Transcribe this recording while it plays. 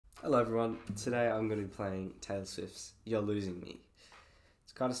Hello everyone, today I'm going to be playing Taylor Swift's You're Losing Me.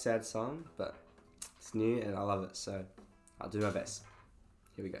 It's quite a sad song, but it's new and I love it, so I'll do my best.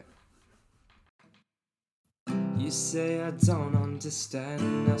 Here we go. You say I don't understand,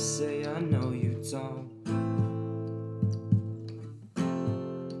 and I say I know you don't.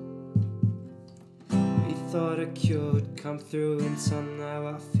 We thought a cure would come through until now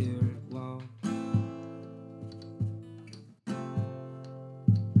I fear it won't.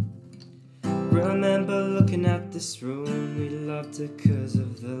 Remember looking at this room, we loved it 'cause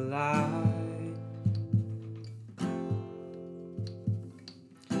of the light.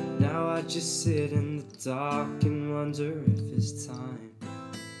 Now I just sit in the dark and wonder if it's time.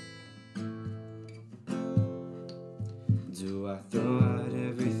 Do I throw out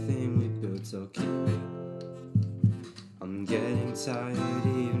everything we built or keep it? I'm getting tired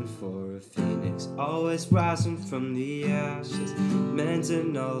even for a phoenix, always rising from the ashes,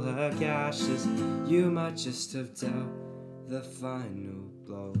 mending all her gashes. You might just have dealt the final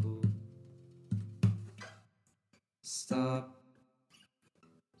blow. Stop,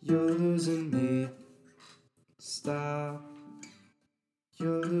 you're losing me. Stop,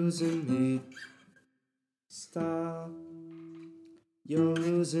 you're losing me. Stop, you're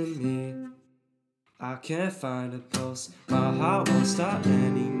losing me. I can't find a pulse, my heart won't stop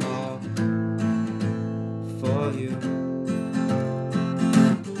anymore for you.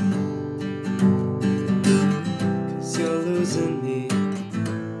 'Cause you're losing me.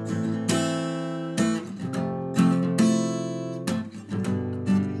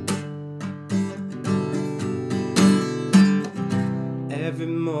 Every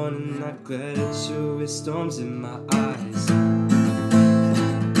morning I glare at you with storms in my eyes.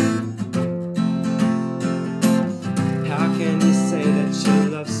 How can you say that you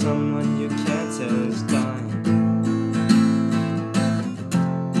love someone you can't tell is dying?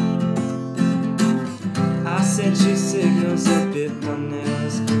 I sent you signals that bit my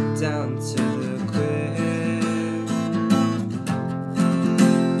nails down to the quick.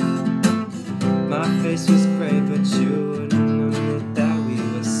 My face was grey, but you wouldn't know that we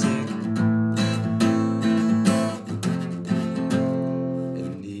were sick.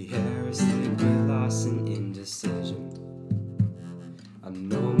 In the air is thick with loss and indecision. I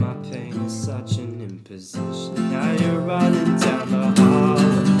know my pain is such an imposition. Now you're running down the hall.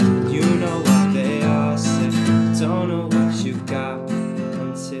 You know what they all say. Don't know what you got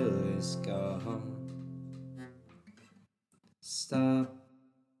until it's gone. Stop,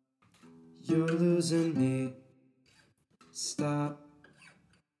 you're losing me. Stop,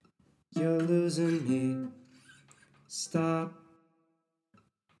 you're losing me. Stop,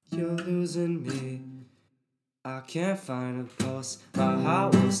 you're losing me. I can't find a pulse, my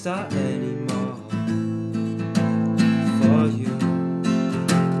heart won't stop anymore for you.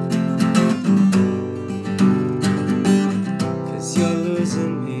 'Cause you're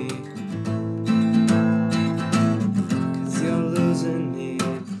losing me. 'Cause you're losing me.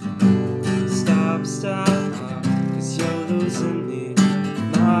 Stop, stop, 'cause you're losing me.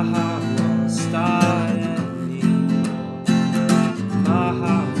 My heart won't start anymore. My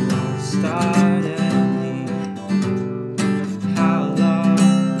heart won't start anymore.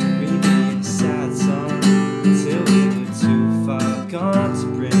 To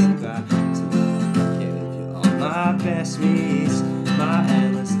bring back to life, give you all my best needs, my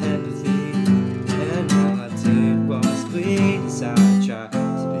endless empathy, and all I did was bleed as I tried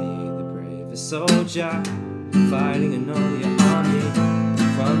to be the bravest soldier, fighting an only army.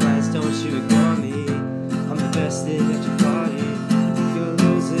 Front lines, don't you ignore me. I'm the best thing at your party. You're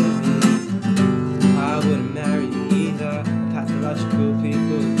losing me. I wouldn't marry you either. A pathological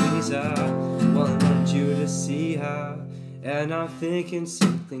people pleaser. Wanted you to see her. And I'm thinking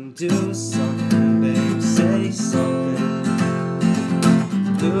something, do something, babe, say something.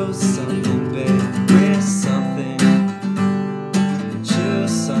 Do something, babe, risk something.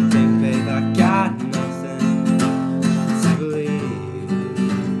 Choose something, babe, I got nothing to believe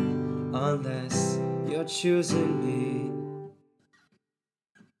unless you're choosing me.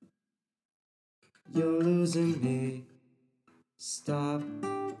 You're losing me. Stop,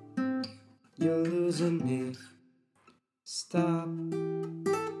 you're losing me. Stop,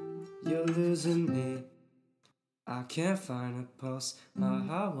 you're losing me. I can't find a pulse, my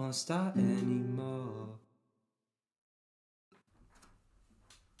heart won't stop anymore.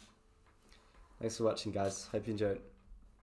 Thanks for watching, guys. Hope you enjoyed.